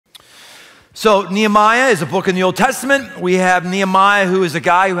So Nehemiah is a book in the Old Testament. We have Nehemiah, who is a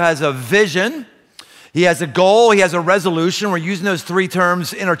guy who has a vision. He has a goal. He has a resolution. We're using those three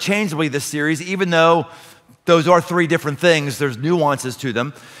terms interchangeably this series, even though those are three different things. There's nuances to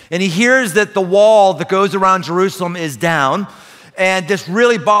them. And he hears that the wall that goes around Jerusalem is down. And this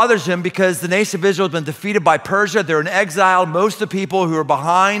really bothers him because the nation of Israel has been defeated by Persia. They're in exile. Most of the people who are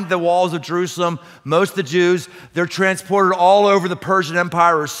behind the walls of Jerusalem, most of the Jews, they're transported all over the Persian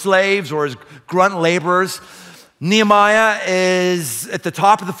Empire as slaves or as grunt laborers. Nehemiah is at the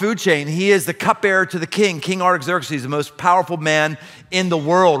top of the food chain. He is the cupbearer to the king, King Artaxerxes, the most powerful man in the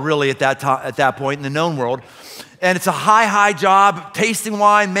world, really, at that point, in the known world. And it's a high job, tasting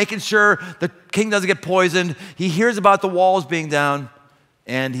wine, making sure the king doesn't get poisoned. He hears about the walls being down,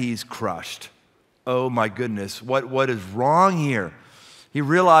 and he's crushed. Oh my goodness, what is wrong here? He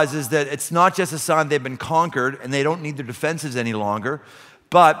realizes that it's not just a sign they've been conquered and they don't need their defenses any longer,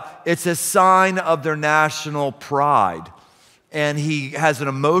 but it's a sign of their national pride. And he has an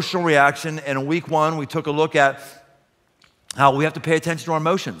emotional reaction, and in week one, we took a look at how we have to pay attention to our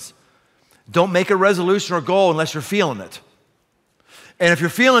emotions. Don't make a resolution or goal unless you're feeling it. And if you're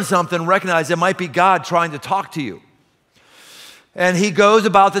feeling something, recognize it might be God trying to talk to you. And he goes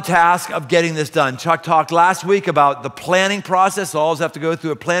about the task of getting this done. Chuck talked last week about the planning process. Always have to go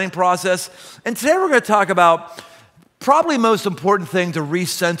through a planning process. And today we're going to talk about probably the most important thing to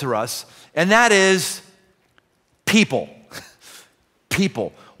recenter us, and that is people.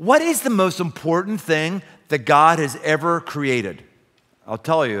 People. What is the most important thing that God has ever created? I'll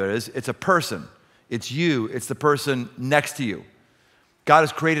tell you it is. It's a person. It's you. It's the person next to you. God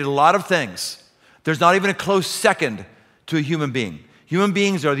has created a lot of things. There's not even a close second to a human being. Human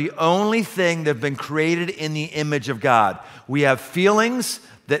beings are the only thing that have been created in the image of God. We have feelings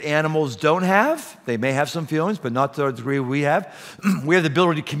that animals don't have. They may have some feelings, but not to the degree we have. We have the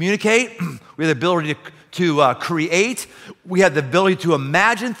ability to communicate. We have the ability to create. We have the ability to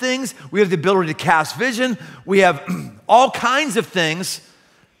imagine things. We have the ability to cast vision. We have all kinds of things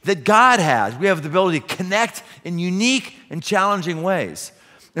that God has. We have the ability to connect in unique and challenging ways.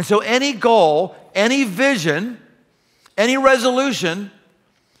 And so any goal, any vision, any resolution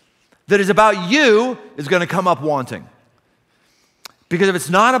that is about you is going to come up wanting. Because if it's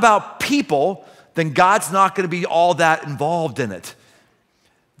not about people, then God's not going to be all that involved in it.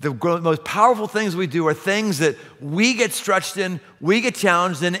 The most powerful things we do are things that we get stretched in, we get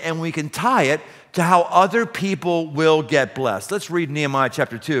challenged in, and we can tie it to how other people will get blessed. Let's read Nehemiah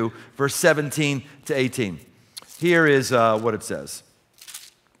chapter 2, verse 17 to 18. Here is what it says.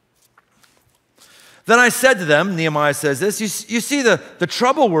 Then I said to them, Nehemiah says this, you see the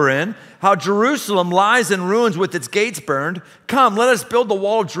trouble we're in, how Jerusalem lies in ruins with its gates burned. Come, let us build the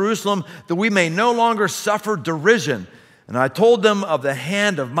wall of Jerusalem that we may no longer suffer derision. And I told them of the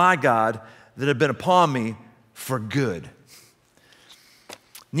hand of my God that had been upon me for good.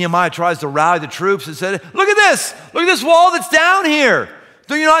 Nehemiah tries to rally the troops and said, look at this wall that's down here.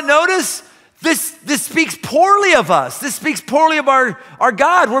 Do you not notice? This speaks poorly of us. This speaks poorly of our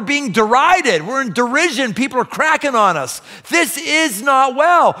God. We're being derided. We're in derision. People are cracking on us. This is not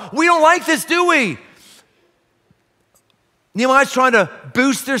well. We don't like this, do we? Nehemiah's trying to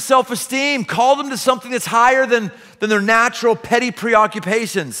boost their self-esteem, call them to something that's higher than their natural petty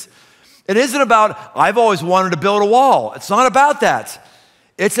preoccupations. It isn't about, I've always wanted to build a wall. It's not about that.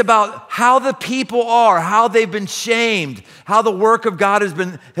 It's about how the people are, how they've been shamed, how the work of God has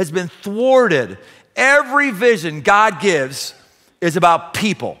been thwarted. Every vision God gives is about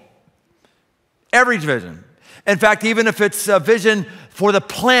people. Every vision. In fact, even if it's a vision for the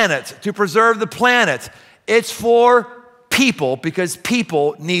planet, to preserve the planet, it's for people because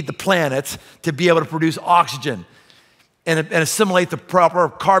people need the planet to be able to produce oxygen and assimilate the proper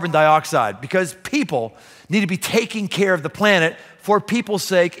carbon dioxide because people need to be taking care of the planet for people's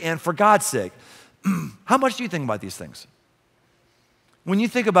sake and for God's sake. How much do you think about these things? When you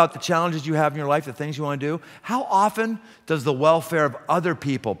think about the challenges you have in your life, the things you want to do, how often does the welfare of other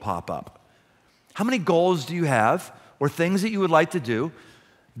people pop up? How many goals do you have or things that you would like to do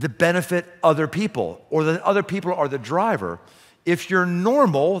that benefit other people or that other people are the driver? If you're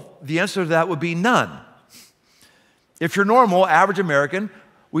normal, the answer to that would be none. If you're normal, average American,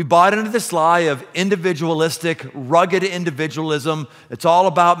 we bought into this lie of individualistic, rugged individualism. It's all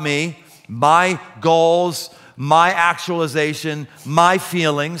about me, my goals, my actualization, my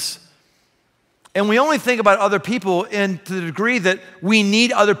feelings. And we only think about other people to the degree that we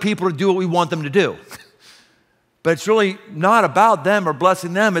need other people to do what we want them to do. But it's really not about them or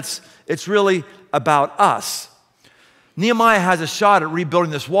blessing them. It's really about us. Nehemiah has a shot at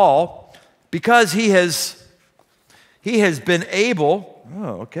rebuilding this wall because he has been able,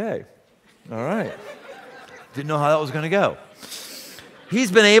 All right. Didn't know how that was going to go.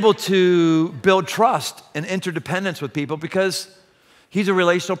 He's been able to build trust and interdependence with people because he's a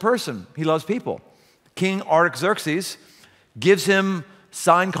relational person. He loves people. King Artaxerxes gives him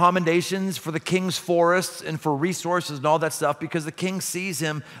signed commendations for the king's forests and for resources and all that stuff because the king sees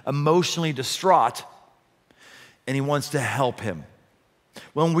him emotionally distraught and he wants to help him.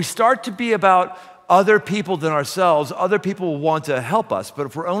 When we start to be about other people than ourselves, other people will want to help us. But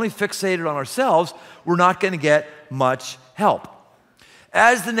if we're only fixated on ourselves, we're not going to get much help.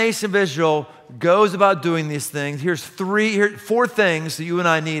 As the nation of Israel goes about doing these things, here's four things that you and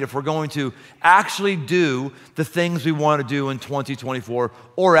I need if we're going to actually do the things we want to do in 2024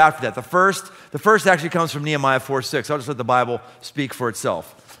 or after that. The first actually comes from Nehemiah 4:6. I'll just let the Bible speak for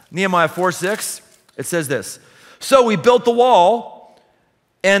itself. Nehemiah 4:6, it says this: "So we built the wall,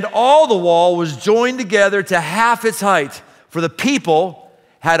 and all the wall was joined together to half its height, for the people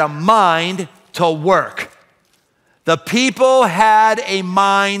had a mind to work." The people had a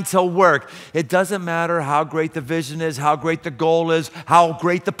mind to work. It doesn't matter how great the vision is, how great the goal is, how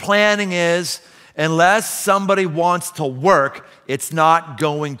great the planning is. Unless somebody wants to work, it's not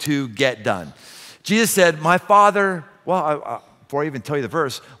going to get done. Jesus said, my Father, before I even tell you the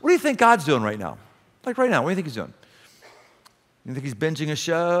verse, what do you think God's doing right now? Like right now, what do you think he's doing? You think he's binging a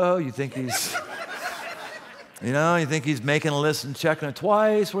show? You think he's, you think he's making a list and checking it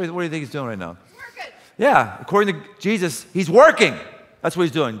twice? What do you think he's doing right now? Yeah, according to Jesus, he's working. That's what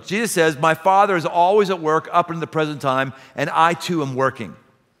he's doing. Jesus says, my Father is always at work up into the present time, and I too am working.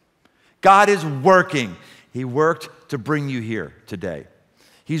 God is working. He worked to bring you here today.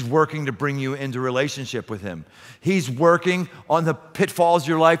 He's working to bring you into relationship with him. He's working on the pitfalls of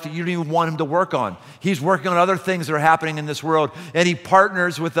your life that you don't even want him to work on. He's working on other things that are happening in this world, and he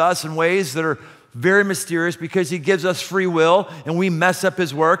partners with us in ways that are very mysterious because he gives us free will and we mess up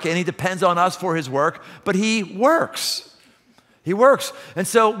his work and he depends on us for his work, but he works. He works. And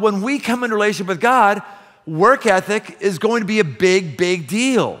so when we come in relationship with God, work ethic is going to be a big, big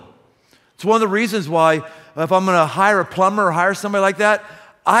deal. It's one of the reasons why if I'm going to hire a plumber or hire somebody like that,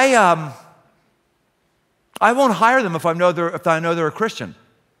 I won't hire them if I know they're a Christian.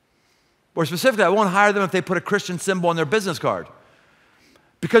 Or specifically, I won't hire them if they put a Christian symbol on their business card.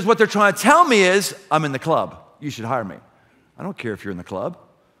 Because what they're trying to tell me is, I'm in the club. You should hire me. I don't care if you're in the club.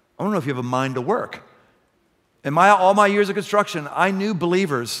 I don't know if you have a mind to work. In all my years of construction, I knew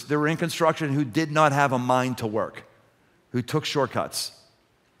believers that were in construction who did not have a mind to work, who took shortcuts.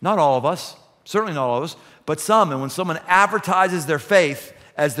 Not all of us, certainly not all of us, but some. And when someone advertises their faith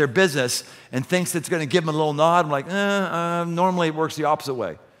as their business and thinks it's going to give them a little nod, I'm like, normally it works the opposite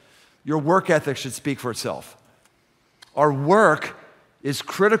way. Your work ethic should speak for itself. Our work is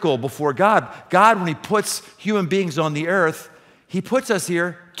critical before God. God, when he puts human beings on the earth, he puts us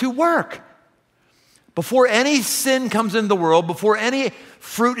here to work. Before any sin comes into the world, before any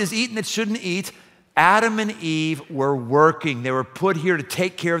fruit is eaten that shouldn't eat, Adam and Eve were working. They were put here to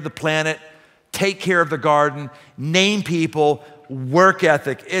take care of the planet, take care of the garden, name people, work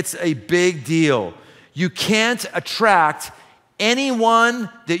ethic. It's a big deal. You can't attract anyone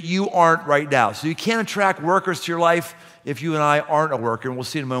that you aren't right now. So you can't attract workers to your life if you and I aren't a worker, and we'll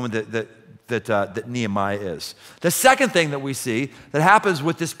see in a moment that Nehemiah is. The second thing that we see that happens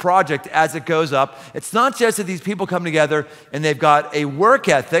with this project as it goes up, it's not just that these people come together and they've got a work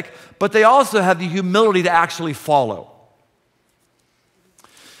ethic, but they also have the humility to actually follow.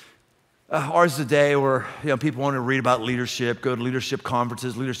 Ours is a day where people want to read about leadership, go to leadership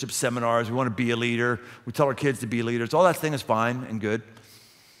conferences, leadership seminars. We want to be a leader. We tell our kids to be leaders. All that thing is fine and good.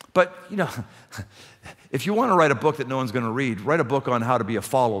 But, if you want to write a book that no one's going to read, write a book on how to be a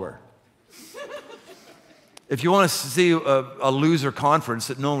follower. If you want to see a loser conference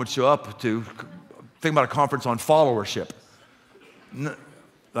that no one would show up to, think about a conference on followership. No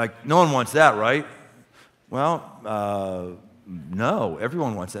one wants that, right? Well, no,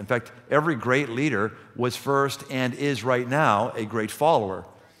 everyone wants that. In fact, every great leader was first and is right now a great follower.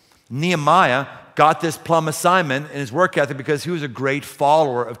 Nehemiah got this plum assignment in his work ethic because he was a great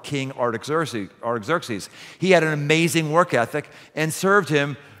follower of King Artaxerxes. He had an amazing work ethic and served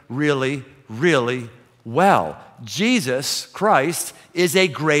him really, really well. Jesus Christ is a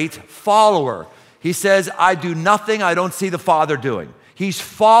great follower. He says, I do nothing I don't see the Father doing. He's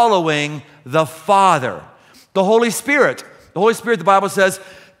following the Father. The Holy Spirit, the Bible says,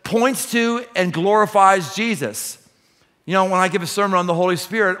 points to and glorifies Jesus. When I give a sermon on the Holy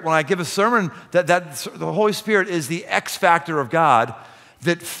Spirit, when I give a sermon, the Holy Spirit is the X factor of God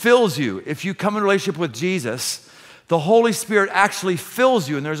that fills you. If you come in relationship with Jesus, the Holy Spirit actually fills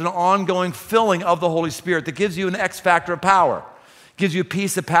you, and there's an ongoing filling of the Holy Spirit that gives you an X factor of power, gives you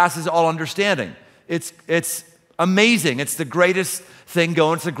peace that passes all understanding. It's amazing. It's the greatest thing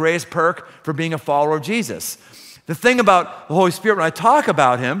going. It's the greatest perk for being a follower of Jesus. The thing about the Holy Spirit when I talk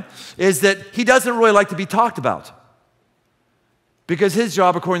about him is that he doesn't really like to be talked about. Because his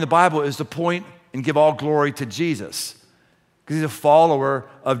job, according to the Bible, is to point and give all glory to Jesus. Because he's a follower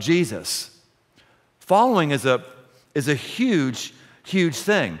of Jesus. Following is a huge, huge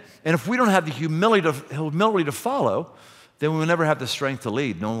thing. And if we don't have the humility to follow, then we will never have the strength to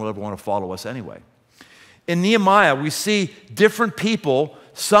lead. No one will ever want to follow us anyway. In Nehemiah, we see different people,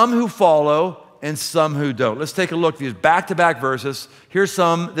 some who follow and some who don't. Let's take a look at these back-to-back verses. Here's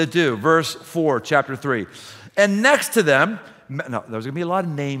some that do. Verse 4, chapter 3. And next to them, now, there's going to be a lot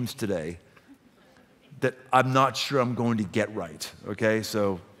of names today that I'm not sure I'm going to get right, okay?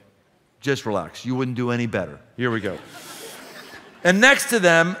 So just relax. You wouldn't do any better. Here we go. And next to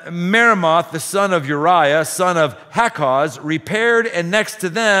them, Meremoth, the son of Uriah, son of Hakkoz, repaired. And next to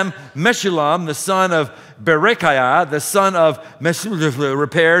them, Meshullam, the son of Berechiah, the son of Meshullam,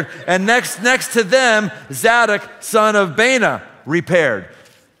 repaired. And next to them, Zadok, son of Bana, repaired.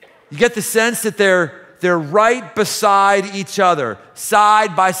 You get the sense that they're right beside each other,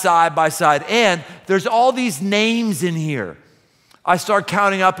 side by side by side. And there's all these names in here. I start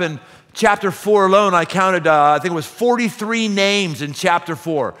counting up in chapter 4 alone. I counted, I think it was 43 names in chapter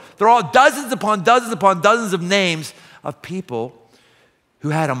 4. They're all dozens upon dozens upon dozens of names of people who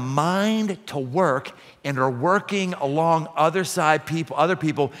had a mind to work and are working along other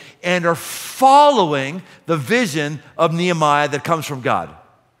people, and are following the vision of Nehemiah that comes from God.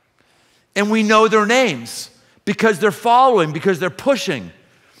 And we know their names because they're following, because they're pushing.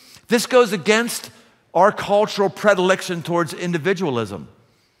 This goes against our cultural predilection towards individualism.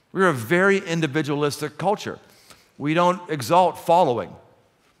 We're a very individualistic culture. We don't exalt following.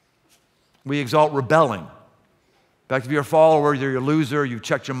 We exalt rebelling. In fact, if you're a follower, you're a loser, you've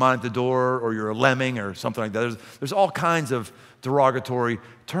checked your mind at the door, or you're a lemming or something like that. There's all kinds of derogatory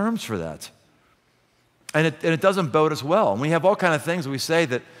terms for that. And it doesn't bode us well. And we have all kinds of things we say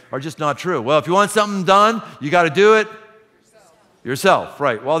that are just not true. Well, if you want something done, you got to do it yourself.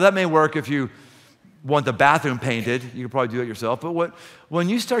 Right. Well, that may work if you want the bathroom painted. You can probably do it yourself. But when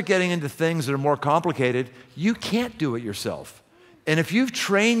you start getting into things that are more complicated, you can't do it yourself. And if you've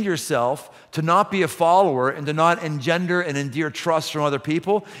trained yourself to not be a follower and to not engender and endear trust from other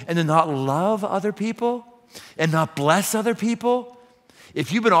people and to not love other people and not bless other people,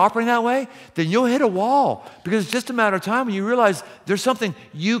 if you've been operating that way, then you'll hit a wall because it's just a matter of time when you realize there's something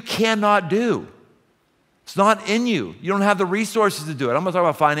you cannot do. It's not in you. You don't have the resources to do it. I'm not talking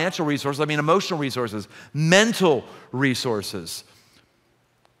about financial resources. I mean emotional resources, mental resources.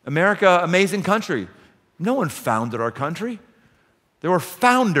 America, amazing country. No one founded our country. There were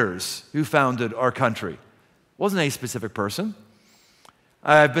founders who founded our country. It wasn't a specific person.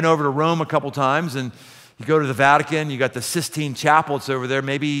 I've been over to Rome a couple times, and you go to the Vatican, you got the Sistine Chapel, it's over there,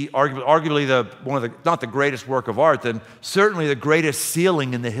 maybe arguably not the greatest work of art, then certainly the greatest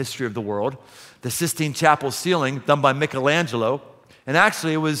ceiling in the history of the world. The Sistine Chapel ceiling, done by Michelangelo. And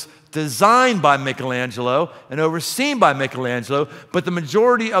actually, it was designed by Michelangelo and overseen by Michelangelo, but the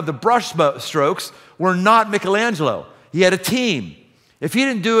majority of the brush strokes were not Michelangelo. He had a team. If he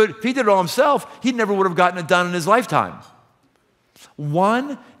didn't do it, if he did it all himself, he never would have gotten it done in his lifetime.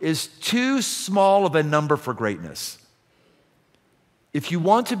 One is too small of a number for greatness. If you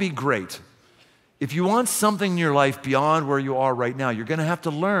want to be great, if you want something in your life beyond where you are right now, you're going to have to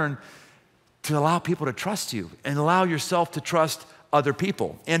learn to allow people to trust you and allow yourself to trust other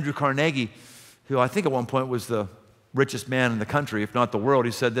people. Andrew Carnegie, who I think at one point was the richest man in the country, if not the world,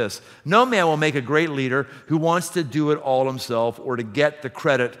 he said this: "No man will make a great leader who wants to do it all himself or to get the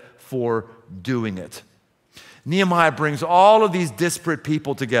credit for doing it." Nehemiah brings all of these disparate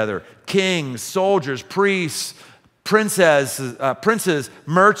people together: kings, soldiers, priests, princes,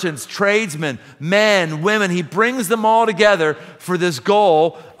 merchants, tradesmen, men, women. He brings them all together for this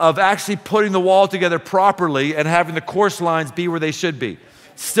goal of actually putting the wall together properly and having the course lines be where they should be.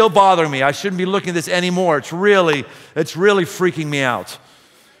 Still bothering me. I shouldn't be looking at this anymore. It's really freaking me out.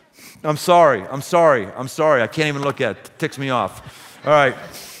 I'm sorry. I can't even look at it. It ticks me off. All right.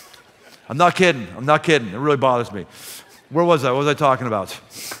 I'm not kidding. It really bothers me. Where was I? What was I talking about?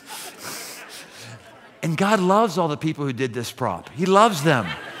 And God loves all the people who did this prop. He loves them.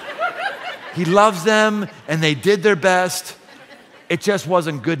 He loves them, and they did their best. It just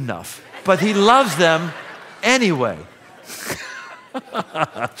wasn't good enough. But he loves them anyway.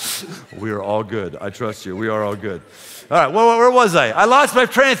 We are all good. I trust you. We are all good. All right, where was I? I lost my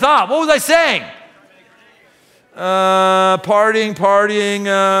train of thought. What was I saying? Partying.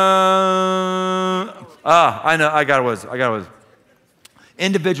 I know. I got it.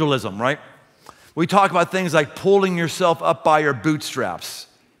 Individualism, right? We talk about things like pulling yourself up by your bootstraps.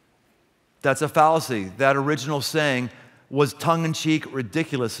 That's a fallacy. That original saying was tongue-in-cheek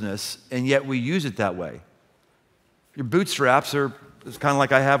ridiculousness, and yet we use it that way. Your bootstraps are, it's kind of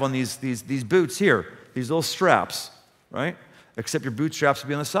like I have on these boots here, these little straps, right? Except your bootstraps would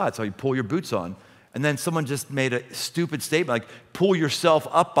be on the side, so you pull your boots on. And then someone just made a stupid statement like, pull yourself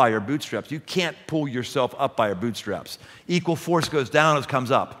up by your bootstraps. You can't pull yourself up by your bootstraps. Equal force goes down as it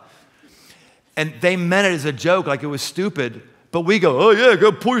comes up. And they meant it as a joke, like it was stupid, but we go, oh yeah,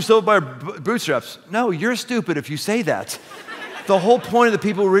 go pull yourself by your bootstraps. No, you're stupid if you say that. The whole point of the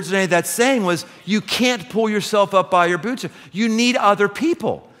people who originated that saying was, you can't pull yourself up by your bootstraps. You need other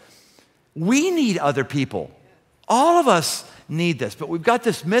people. We need other people. All of us need this, but we've got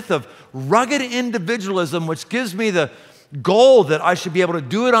this myth of rugged individualism, which gives me the goal that I should be able to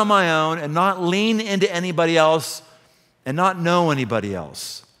do it on my own and not lean into anybody else and not know anybody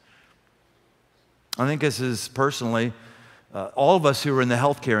else. I think this is personally, all of us who are in the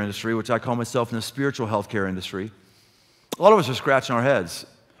healthcare industry, which I call myself in the spiritual healthcare industry, a lot of us are scratching our heads.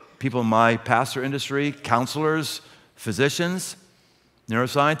 People in my pastor industry, counselors, physicians,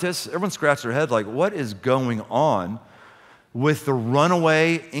 neuroscientists, everyone scratched their head like, what is going on with the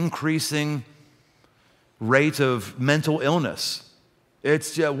runaway increasing rate of mental illness?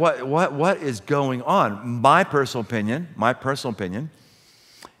 It's just, what is going on? My personal opinion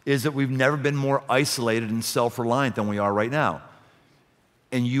is that we've never been more isolated and self-reliant than we are right now.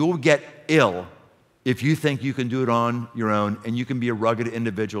 And you'll get ill if you think you can do it on your own, and you can be a rugged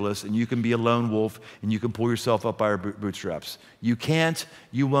individualist, and you can be a lone wolf, and you can pull yourself up by your bootstraps. You can't,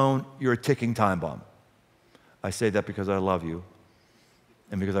 you won't, you're a ticking time bomb. I say that because I love you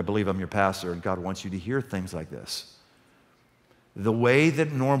and because I believe I'm your pastor, and God wants you to hear things like this. The way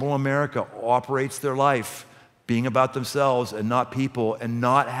that normal America operates their life, being about themselves and not people, and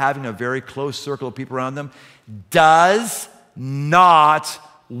not having a very close circle of people around them, does not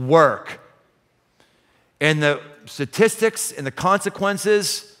work. And the statistics and the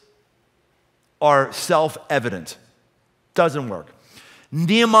consequences are self-evident. Doesn't work.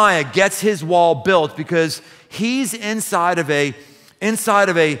 Nehemiah gets his wall built because he's inside of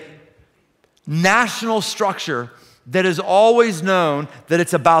a national structure that has always known that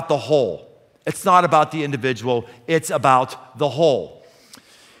it's about the whole. It's not about the individual, it's about the whole.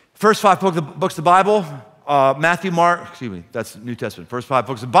 First 5 books of the Bible, Matthew, Mark, that's New Testament. First 5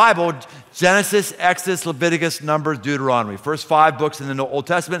 books of the Bible, Genesis, Exodus, Leviticus, Numbers, Deuteronomy. First 5 books in the Old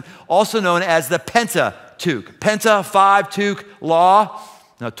Testament, also known as the Pentateuch. Penta, 5, Tuch, law.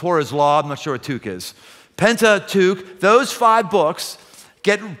 Now, Torah is law, I'm not sure what Tuch is. Pentateuch, those 5 books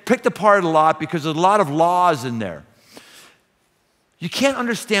get picked apart a lot because there's a lot of laws in there. You can't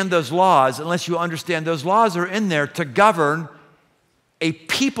understand those laws unless you understand those laws are in there to govern a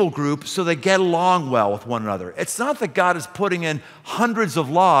people group so they get along well with one another. It's not that God is putting in hundreds of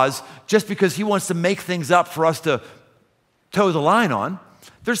laws just because he wants to make things up for us to toe the line on.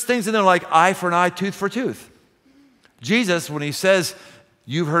 There's things in there like eye for an eye, tooth for tooth. Jesus, when he says,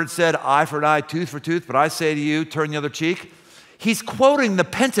 you've heard said eye for an eye, tooth for tooth, but I say to you, turn the other cheek, he's quoting the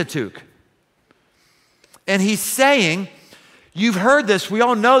Pentateuch. And he's saying, you've heard this, we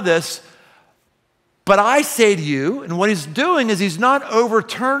all know this, but I say to you, and what he's doing is he's not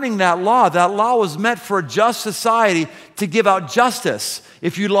overturning that law. That law was meant for a just society to give out justice.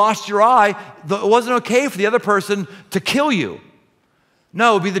 If you lost your eye, it wasn't okay for the other person to kill you.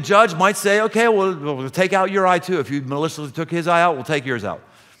 No, it would be the judge might say, okay, we'll take out your eye too. If you maliciously took his eye out, we'll take yours out.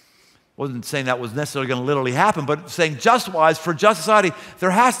 Wasn't saying that was necessarily going to literally happen, but saying just-wise, for just society,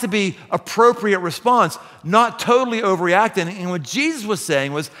 there has to be appropriate response, not totally overreacting. And what Jesus was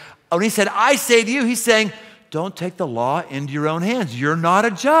saying was, when he said, I say to you, he's saying, don't take the law into your own hands. You're not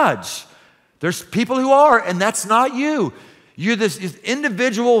a judge. There's people who are, and that's not you. You're this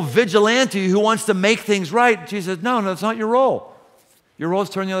individual vigilante who wants to make things right. Jesus says, no, that's not your role. Your role is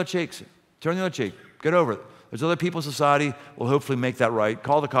turn the other cheek. Turn the other cheek. Get over it. There's other people in society will hopefully make that right.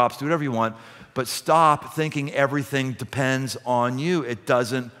 Call the cops, do whatever you want, but stop thinking everything depends on you. It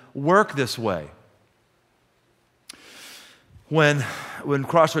doesn't work this way. When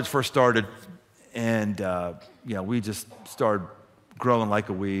Crossroads first started, and we just started growing like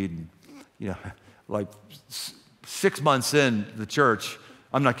a weed, and, like 6 months in the church,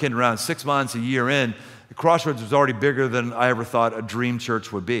 I'm not kidding around, 6 months, a year in, Crossroads was already bigger than I ever thought a dream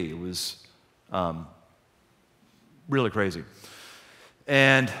church would be. It was really crazy.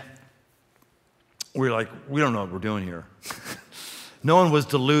 And we're like, we don't know what we're doing here. No one was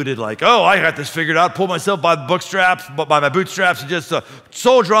deluded like, oh, I got this figured out, pulled myself by the by my bootstraps, and just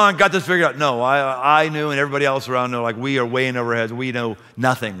soldier on, got this figured out. No, I knew, and everybody else around knew, like, we are way in over heads. We know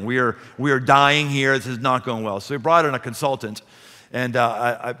nothing. We are dying here. This is not going well. So we brought in a consultant, and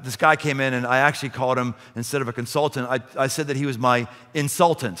this guy came in, and I actually called him, instead of a consultant, I said that he was my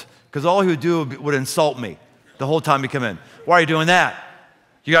insultant, because all he would do would insult me the whole time he come in. Why are you doing that?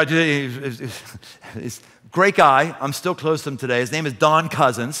 You got to do it. Great guy. I'm still close to him today. His name is Don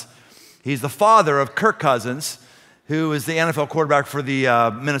Cousins. He's the father of Kirk Cousins, who is the NFL quarterback for the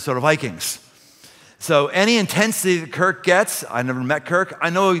Minnesota Vikings. So any intensity that Kirk gets, I never met Kirk. I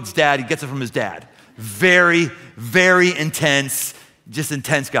know his dad. He gets it from his dad. Very, very intense, just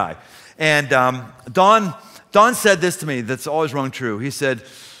intense guy. And Don said this to me that's always rung true. He said,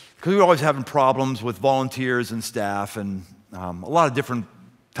 because we were always having problems with volunteers and staff and a lot of different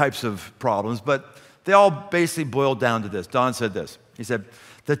types of problems, but they all basically boiled down to this. Don said this. He said,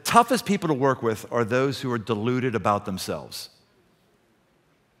 the toughest people to work with are those who are deluded about themselves.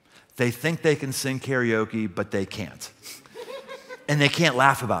 They think they can sing karaoke, but they can't. And they can't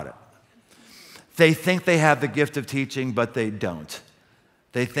laugh about it. They think they have the gift of teaching, but they don't.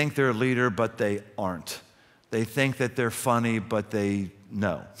 They think they're a leader, but they aren't. They think that they're funny, but they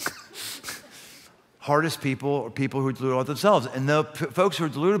know. Hardest people are people who are deluded about themselves. And the folks who are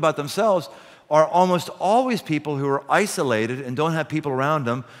deluded about themselves are almost always people who are isolated and don't have people around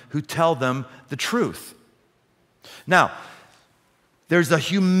them who tell them the truth. Now, there's a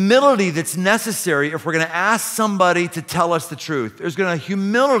humility that's necessary if we're going to ask somebody to tell us the truth. There's going to be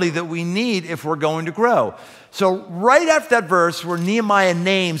humility that we need if we're going to grow. So right after that verse where Nehemiah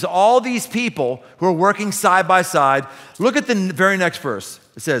names all these people who are working side by side, look at the very next verse.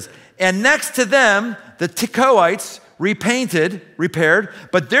 It says, and next to them, the Tekoites repaired,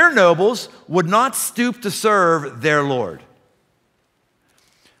 but their nobles would not stoop to serve their Lord.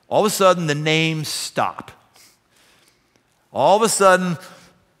 All of a sudden, the names stop. All of a sudden,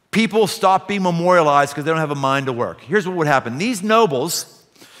 people stop being memorialized because they don't have a mind to work. Here's what would happen. These nobles,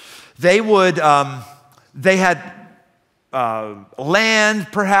 they had land,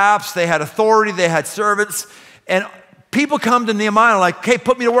 perhaps. They had authority. They had servants. And people come to Nehemiah like, hey,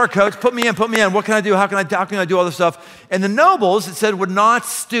 put me to work, coach. Put me in. What can I do? How can I do all this stuff? And the nobles, it said, would not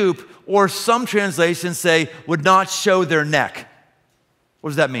stoop, or some translations say, would not show their neck.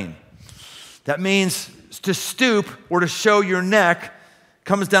 What does that mean? That means to stoop or to show your neck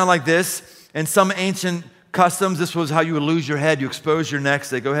comes down like this. In some ancient customs, this was how you would lose your head. You expose your neck,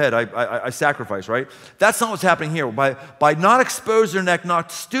 say, go ahead, I sacrifice, right? That's not what's happening here. By not exposing their neck,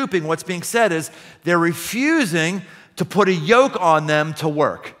 not stooping, what's being said is they're refusing to put a yoke on them to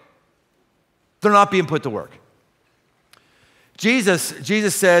work. They're not being put to work.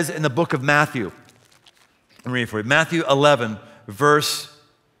 Jesus says in the book of Matthew, I'm reading for you, Matthew 11, verse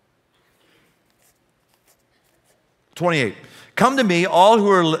 28. Come to me, all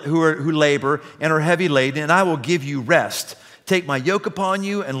who labor and are heavy laden, and I will give you rest. Take my yoke upon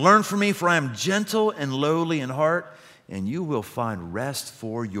you and learn from me, for I am gentle and lowly in heart, and you will find rest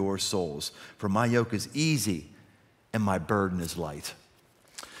for your souls. For my yoke is easy and my burden is light.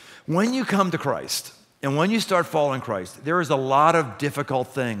 When you come to Christ and when you start following Christ, there is a lot of difficult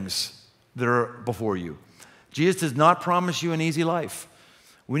things that are before you. Jesus does not promise you an easy life.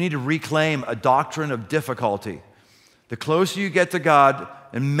 We need to reclaim a doctrine of difficulty. The closer you get to God,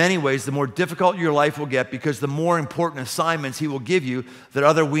 in many ways, the more difficult your life will get because the more important assignments He will give you that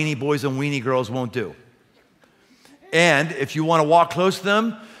other weenie boys and weenie girls won't do. And if you want to walk close to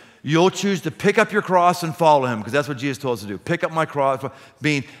them, you'll choose to pick up your cross and follow Him, because that's what Jesus told us to do. Pick up my cross,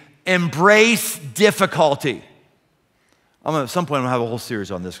 embrace difficulty. At some point, I'm going to have a whole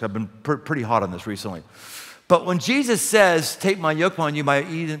series on this. I've been pretty hot on this recently. But when Jesus says, take my yoke upon you, my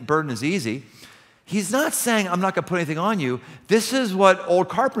burden is easy, He's not saying, I'm not going to put anything on you. This is what old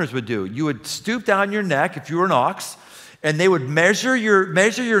carpenters would do. You would stoop down your neck if you were an ox, and they would measure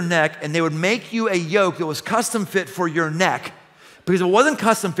your neck, and they would make you a yoke that was custom fit for your neck. Because if it wasn't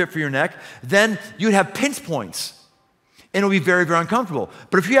custom fit for your neck, then you'd have pinch points, and it would be very, very uncomfortable.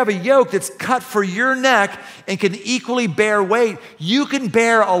 But if you have a yoke that's cut for your neck and can equally bear weight, you can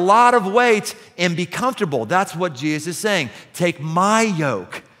bear a lot of weight and be comfortable. That's what Jesus is saying. Take my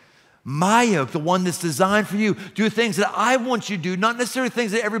yoke, the one that's designed for you. Do things that I want you to do, not necessarily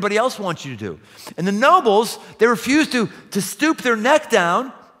things that everybody else wants you to do. And the nobles, they refused to stoop their neck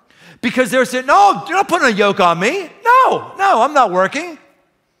down because they were saying, no, you're not putting a yoke on me. No, I'm not working.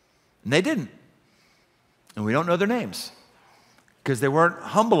 And they didn't. And we don't know their names because they weren't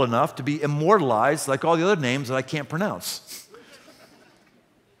humble enough to be immortalized like all the other names that I can't pronounce.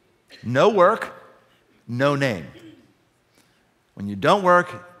 No work, no name. When you don't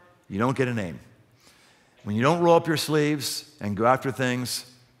work, you don't get a name. When you don't roll up your sleeves and go after things,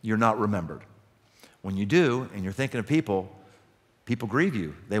 you're not remembered. When you do, and you're thinking of people, people grieve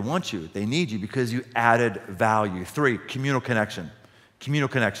you. They want you. They need you because you added value. 3, communal connection. Communal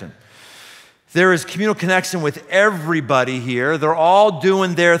connection. There is communal connection with everybody here. They're all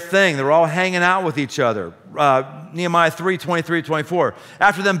doing their thing. They're all hanging out with each other. Nehemiah 3:23-24.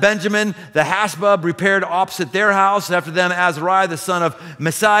 After them, Benjamin the Hasbub repaired opposite their house. After them, Azariah, the son of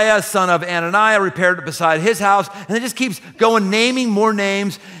Messiah, son of Ananiah, repaired beside his house. And it just keeps going, naming more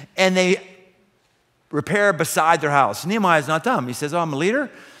names, and they repair beside their house. Nehemiah is not dumb. He says, I'm a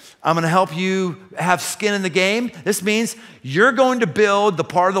leader. I'm going to help you have skin in the game. This means you're going to build the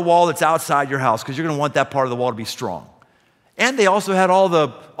part of the wall that's outside your house because you're going to want that part of the wall to be strong. And they also had all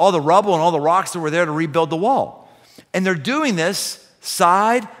the rubble and all the rocks that were there to rebuild the wall. And they're doing this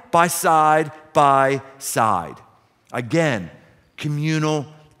side by side by side. Again, communal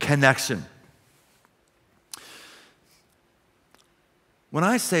connection. When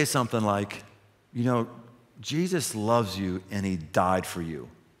I say something like, Jesus loves you and he died for you,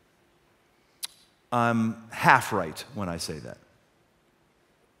 I'm half right when I say that.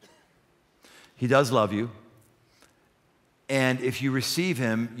 He does love you. And if you receive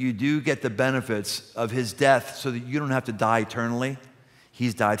him, you do get the benefits of his death so that you don't have to die eternally.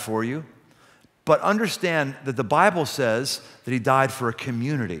 He's died for you. But understand that the Bible says that he died for a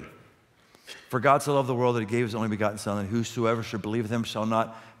community. For God so loved the world that he gave his only begotten Son, and whosoever should believe in him shall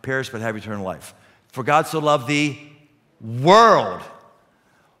not perish but have eternal life. For God so loved the world.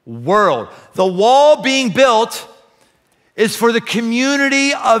 The wall being built is for the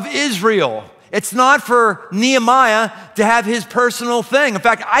community of Israel. It's not for Nehemiah to have his personal thing. In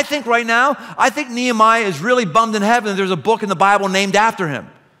fact, I think right now, Nehemiah is really bummed in heaven that there's a book in the Bible named after him.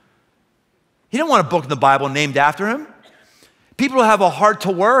 He didn't want a book in the Bible named after him. People who have a heart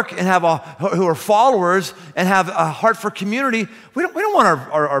to work and who are followers and have a heart for community, we don't want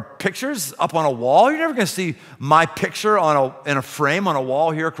our pictures up on a wall. You're never going to see my picture in a frame on a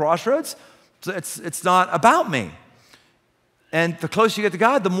wall here at Crossroads. So it's not about me. And the closer you get to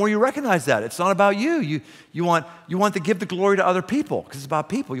God, the more you recognize that. It's not about you. You want to give the glory to other people because it's about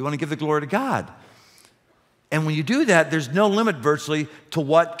people. You want to give the glory to God. And when you do that, there's no limit virtually to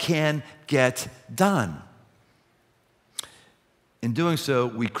what can get done. In doing so,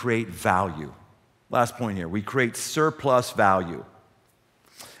 we create value. Last point here, we create surplus value.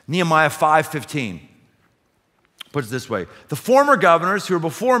 Nehemiah 5:15 puts it this way: the former governors who were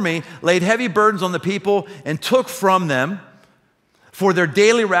before me laid heavy burdens on the people and took from them for their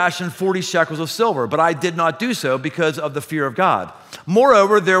daily ration 40 shekels of silver, but I did not do so because of the fear of God.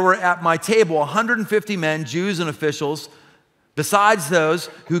 Moreover, there were at my table 150 men, Jews and officials, besides those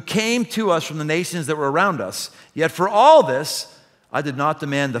who came to us from the nations that were around us. Yet for all this, I did not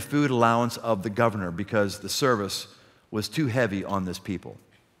demand the food allowance of the governor because the service was too heavy on this people.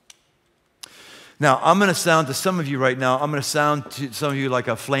 Now, I'm going to sound to some of you right now, I'm going to sound to some of you like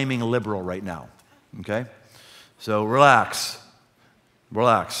a flaming liberal right now, okay? So relax.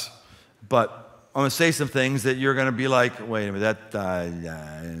 But I'm going to say some things that you're going to be like, wait a minute,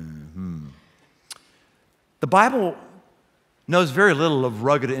 The Bible knows very little of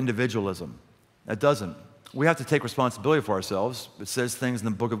rugged individualism. It doesn't. We have to take responsibility for ourselves. It says things in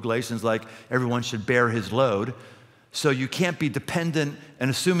the book of Galatians like everyone should bear his load. So you can't be dependent and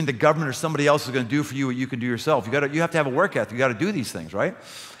assuming the government or somebody else is going to do for you what you can do yourself. You have to have a work ethic. You got to do these things, right?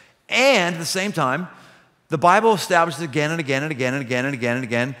 And at the same time, the Bible establishes again and again and again and again and again and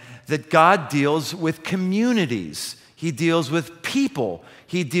again that God deals with communities. He deals with people.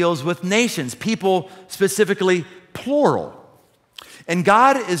 He deals with nations, people specifically plural. And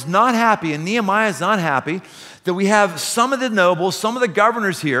God is not happy, and Nehemiah is not happy, that we have some of the nobles, some of the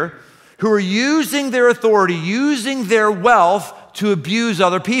governors here who are using their authority, using their wealth to abuse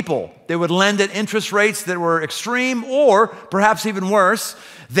other people. They would lend at interest rates that were extreme, or perhaps even worse,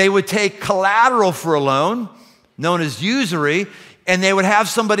 they would take collateral for a loan, known as usury, and they would have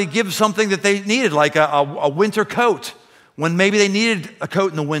somebody give something that they needed, like a winter coat, when maybe they needed a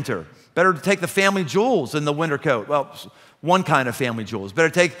coat in the winter. Better to take the family jewels than the winter coat. Well, one kind of family jewels. Better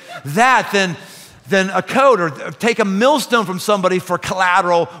take that than a coat, or take a millstone from somebody for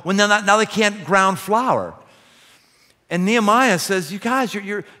collateral when now they can't ground flour. And Nehemiah says, you guys,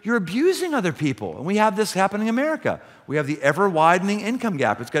 you're abusing other people. And we have this happening in America. We have the ever-widening income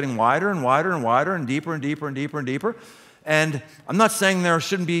gap. It's getting wider and wider and wider and deeper and deeper and deeper and deeper. And I'm not saying there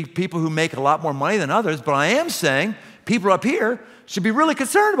shouldn't be people who make a lot more money than others, but I am saying people up here should be really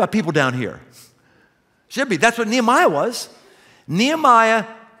concerned about people down here. Should be. That's what Nehemiah was. Nehemiah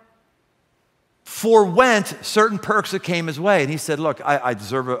forwent certain perks that came his way. And he said, look, I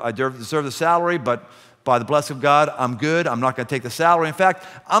deserve the salary, but by the blessing of God, I'm good. I'm not going to take the salary. In fact,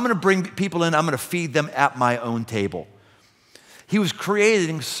 I'm going to bring people in. I'm going to feed them at my own table. He was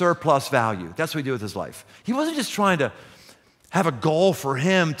creating surplus value. That's what he did with his life. He wasn't just trying to have a goal for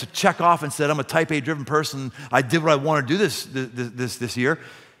him to check off and said, I'm a type A driven person. I did what I want to do this year.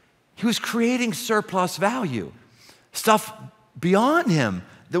 He was creating surplus value, stuff beyond him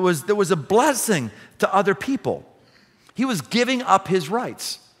that was a blessing to other people. He was giving up his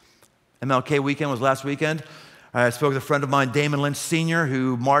rights. MLK weekend was last weekend. I spoke with a friend of mine, Damon Lynch Sr.,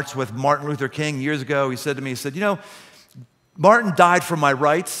 who marched with Martin Luther King years ago. He said to me, you know, Martin died for my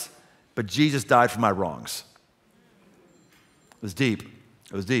rights, but Jesus died for my wrongs. It was deep.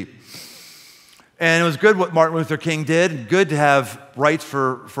 It was deep. And it was good what Martin Luther King did, good to have rights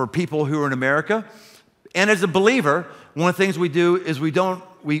for people who are in America. And as a believer, one of the things we do is we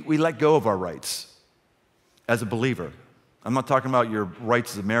let go of our rights as a believer. I'm not talking about your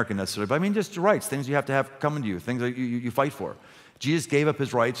rights as American necessarily, but I mean just your rights, things you have to have coming to you, things that you fight for. Jesus gave up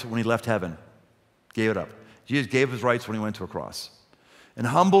his rights when he left heaven. Gave it up. Jesus gave his rights when he went to a cross. And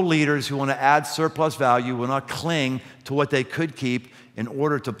humble leaders who want to add surplus value will not cling to what they could keep in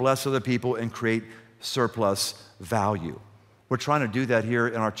order to bless other people and create surplus value. We're trying to do that here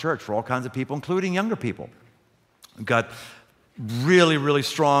in our church for all kinds of people, including younger people. We've got really, really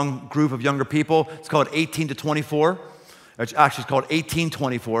strong group of younger people. It's called 18 to 24. It's actually called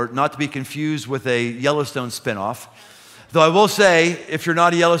 1824, not to be confused with a Yellowstone spinoff. Though I will say, if you're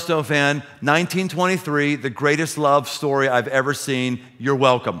not a Yellowstone fan, 1923, the greatest love story I've ever seen, you're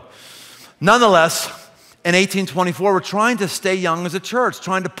welcome. Nonetheless, in 1824, we're trying to stay young as a church,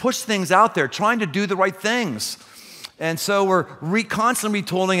 trying to push things out there, trying to do the right things. And so we're constantly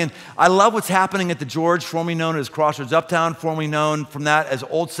retooling, and I love what's happening at the George, formerly known as Crossroads Uptown, formerly known from that as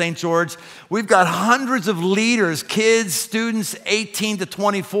Old St. George. We've got hundreds of leaders, kids, students, 18 to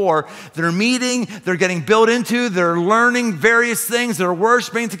 24, that are meeting, they're getting built into, they're learning various things, they're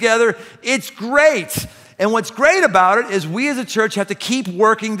worshiping together. It's great. And what's great about it is we as a church have to keep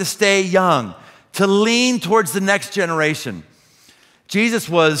working to stay young, to lean towards the next generation. Jesus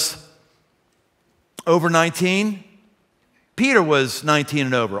was over 19. Peter was 19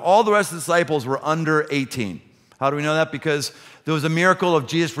 and over. All the rest of the disciples were under 18. How do we know that? Because there was a miracle of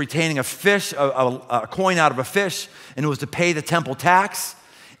Jesus retaining a fish, a coin out of a fish, and it was to pay the temple tax.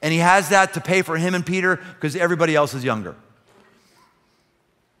 And he has that to pay for him and Peter because everybody else is younger.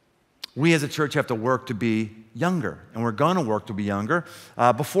 We as a church have to work to be younger, and we're going to work to be younger.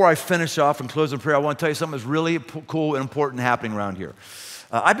 Before I finish off and close in prayer, I want to tell you something that's really cool and important happening around here.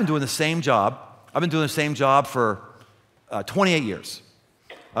 I've been doing the same job. I've been doing the same job for 28 years.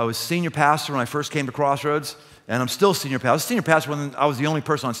 I was senior pastor when I first came to Crossroads, and I'm still senior pastor. I was senior pastor when I was the only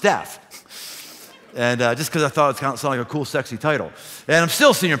person on staff. And just because I thought it sounded like a cool, sexy title. And I'm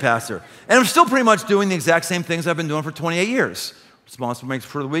still senior pastor. And I'm still pretty much doing the exact same things I've been doing for 28 years. Responsible for making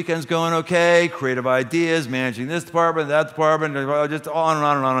sure the weekend's going okay, creative ideas, managing this department, that department, just on and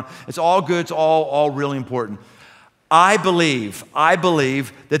on and on. It's all good. It's all really important. I believe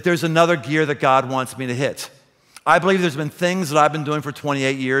that there's another gear that God wants me to hit. I believe there's been things that I've been doing for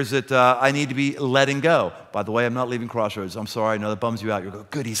 28 years that I need to be letting go. By the way, I'm not leaving Crossroads. I'm sorry, I know that bums you out. You go,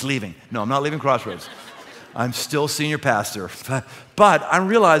 good, he's leaving. No, I'm not leaving Crossroads. I'm still senior pastor. But I'm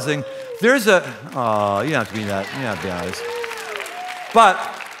realizing there's you don't have to be that. You don't have to be honest. But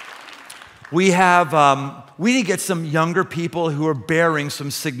we need to get some younger people who are bearing some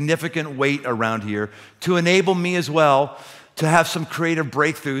significant weight around here to enable me as well to have some creative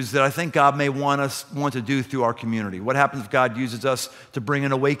breakthroughs that I think God may want to do through our community. What happens if God uses us to bring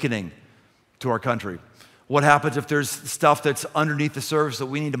an awakening to our country? What happens if there's stuff that's underneath the surface that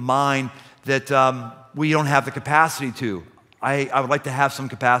we need to mine that we don't have the capacity to? I would like to have some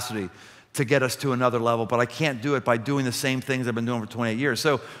capacity to get us to another level, but I can't do it by doing the same things I've been doing for 28 years.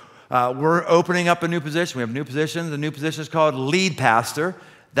 So we're opening up a new position. We have a new position. The new position is called lead pastor.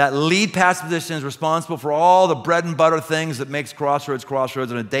 That lead pastor position is responsible for all the bread and butter things that makes Crossroads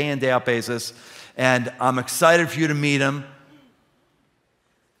on a day in, day out basis. And I'm excited for you to meet him.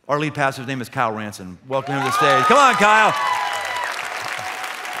 Our lead pastor's name is Kyle Ranson. Welcome him to the stage. Come on, Kyle.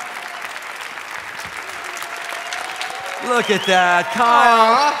 Look at that,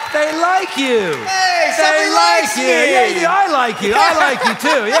 Kyle. Aww. They like you. Hey, they like you. Yeah, I like you. I like you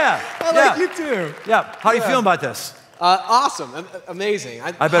too. Yeah. I like you too. Yeah. How are you feeling about this? Awesome, amazing.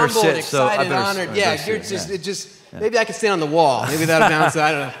 I'm I better humbled, sit, excited, so honored. Maybe I can stand on the wall. Maybe that'll bounce.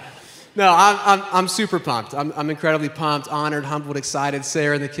 I don't know. No, I'm super pumped. I'm incredibly pumped, honored, humbled, excited.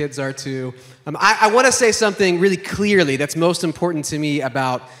 Sarah and the kids are too. I want to say something really clearly that's most important to me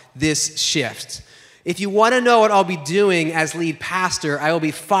about this shift. If you want to know what I'll be doing as lead pastor, I will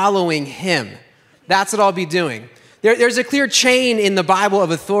be following him. That's what I'll be doing. There's a clear chain in the Bible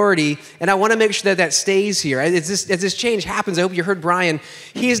of authority, and I want to make sure that that stays here. As this change happens, I hope you heard Brian,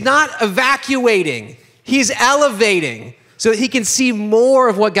 he's not evacuating, he's elevating so that he can see more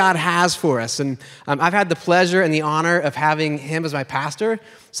of what God has for us. And I've had the pleasure and the honor of having him as my pastor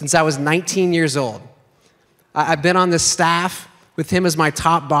since I was 19 years old. I've been on the staff with him as my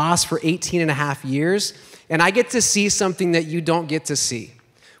top boss for 18 and a half years, and I get to see something that you don't get to see,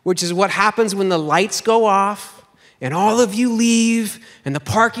 which is what happens when the lights go off and all of you leave and the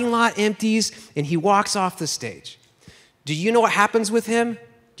parking lot empties and he walks off the stage. Do you know what happens with him?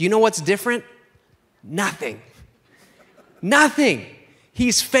 Do you know what's different? Nothing. Nothing.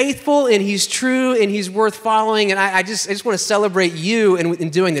 He's faithful and he's true and he's worth following. And I just want to celebrate you in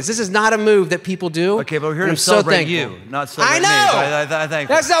doing this. This is not a move that people do. Okay, but we're here to celebrate you, not celebrate me. I know. I think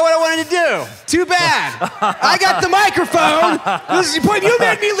that's not what I wanted to do. Too bad. I got the microphone. You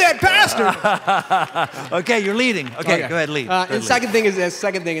made me lead pastor. Okay, you're leading. Okay, go ahead, lead. And second thing, and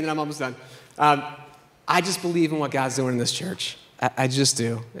then I'm almost done. I just believe in what God's doing in this church. I just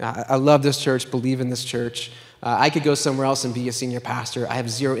do. I love this church, believe in this church. I could go somewhere else and be a senior pastor. I have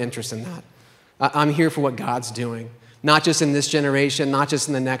zero interest in that. I'm here for what God's doing, not just in this generation, not just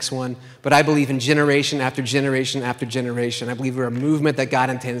in the next one, but I believe in generation after generation after generation. I believe we're a movement that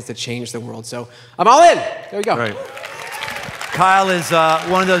God intends to change the world. So I'm all in. There we go. Right. Kyle is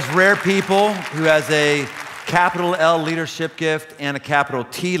one of those rare people who has a capital L leadership gift and a capital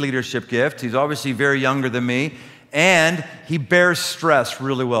T leadership gift. He's obviously very younger than me. And he bears stress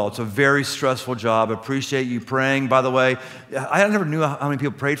really well. It's a very stressful job. I appreciate you praying. By the way, I never knew how many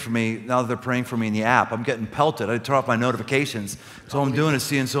people prayed for me now that they're praying for me in the app. I'm getting pelted. I turn off my notifications. So all I'm doing is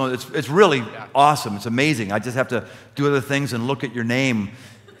seeing someone. It's really awesome. It's amazing. I just have to do other things and look at your name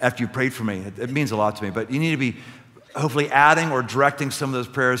after you prayed for me. It means a lot to me. But you need to be hopefully adding or directing some of those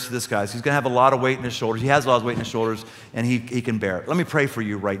prayers to this guy. So he's going to have a lot of weight in his shoulders. He has a lot of weight in his shoulders, and he can bear it. Let me pray for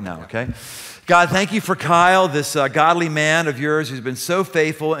you right now, okay? God, thank you for Kyle, this godly man of yours who's been so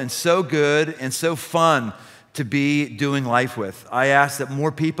faithful and so good and so fun to be doing life with. I ask that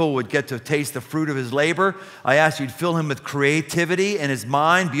more people would get to taste the fruit of his labor. I ask you'd fill him with creativity in his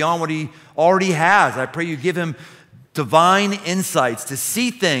mind beyond what he already has. I pray you give him divine insights to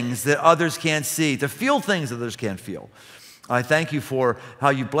see things that others can't see, to feel things that others can't feel. I thank you for how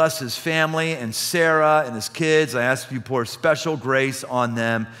you bless his family and Sarah and his kids. I ask you pour special grace on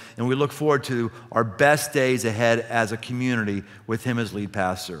them, and we look forward to our best days ahead as a community with him as lead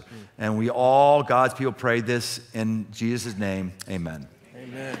pastor. And we all, God's people, pray this in Jesus' name. Amen.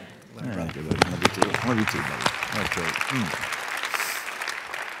 Amen. Love you too, buddy. Love you too, buddy. That's great.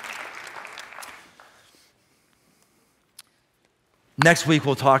 Next week,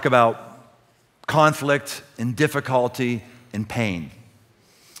 we'll talk about conflict and difficulty and pain.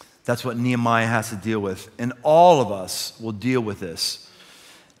 That's what Nehemiah has to deal with. And all of us will deal with this.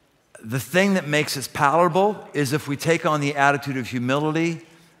 The thing that makes us palatable is if we take on the attitude of humility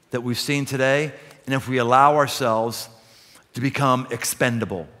that we've seen today, and if we allow ourselves to become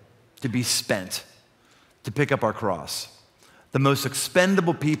expendable, to be spent, to pick up our cross. The most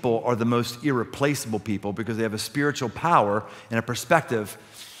expendable people are the most irreplaceable people because they have a spiritual power and a perspective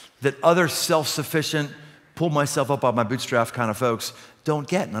that other self-sufficient, pull myself up on my bootstraps kind of folks don't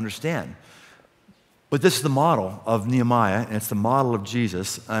get and understand. But this is the model of Nehemiah, and it's the model of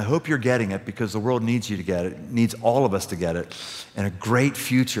Jesus. And I hope you're getting it because the world needs you to get it. It needs all of us to get it. And a great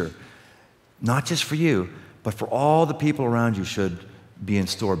future, not just for you, but for all the people around you should be in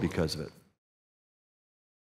store because of it.